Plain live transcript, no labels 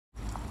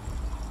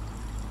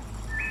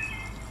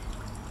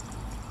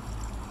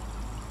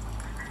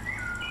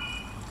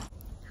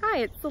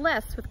it's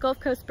Celeste with Gulf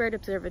Coast Bird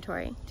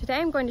Observatory. Today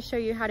I'm going to show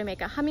you how to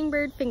make a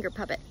hummingbird finger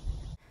puppet.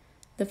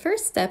 The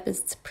first step is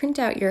to print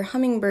out your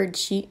hummingbird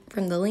sheet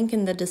from the link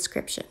in the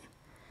description.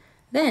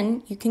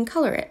 Then you can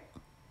color it.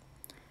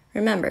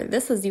 Remember,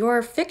 this is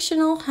your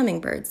fictional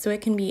hummingbird, so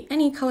it can be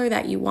any color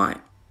that you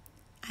want.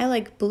 I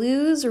like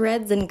blues,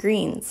 reds, and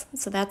greens,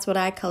 so that's what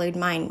I colored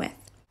mine with.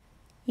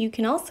 You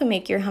can also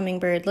make your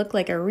hummingbird look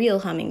like a real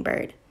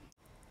hummingbird.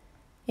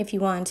 If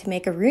you wanted to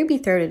make a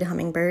ruby-throated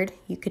hummingbird,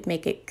 you could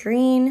make it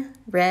green,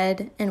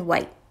 red, and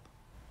white.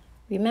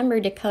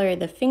 Remember to color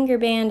the finger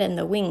band and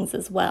the wings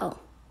as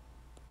well.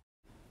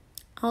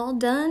 All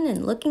done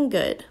and looking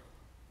good.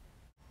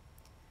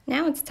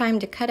 Now it's time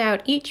to cut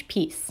out each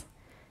piece.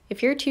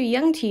 If you're too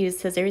young to use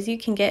scissors, you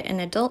can get an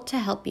adult to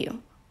help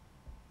you.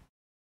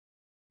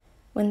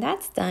 When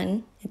that's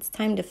done, it's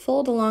time to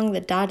fold along the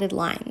dotted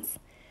lines.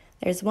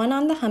 There's 1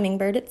 on the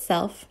hummingbird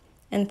itself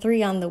and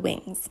 3 on the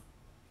wings.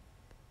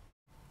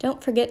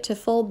 Don't forget to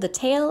fold the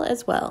tail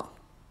as well.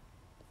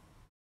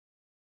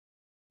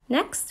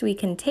 Next, we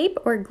can tape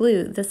or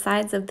glue the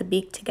sides of the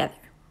beak together.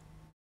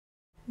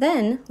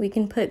 Then, we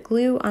can put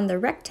glue on the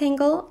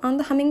rectangle on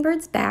the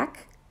hummingbird's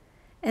back,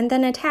 and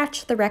then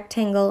attach the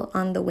rectangle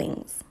on the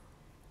wings.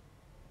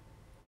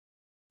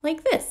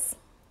 Like this.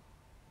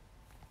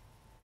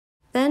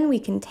 Then we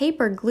can tape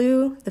or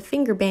glue the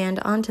finger band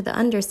onto the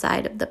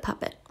underside of the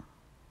puppet.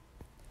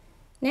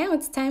 Now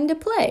it's time to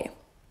play.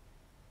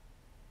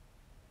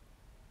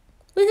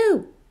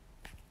 Woohoo!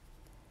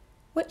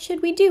 What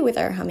should we do with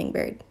our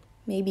hummingbird?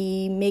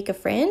 Maybe make a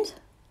friend?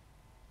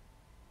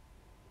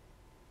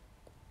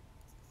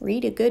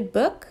 Read a good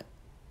book?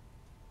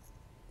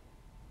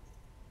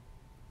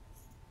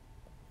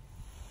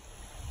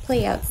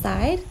 Play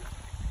outside?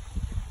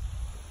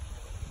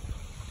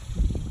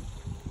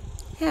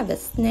 Have a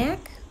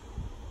snack?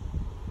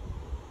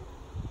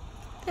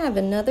 Have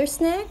another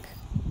snack?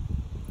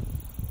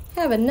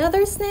 Have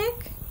another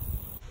snack?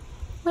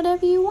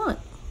 Whatever you want.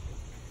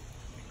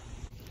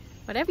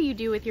 Whatever you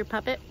do with your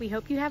puppet, we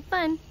hope you have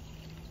fun.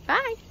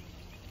 Bye!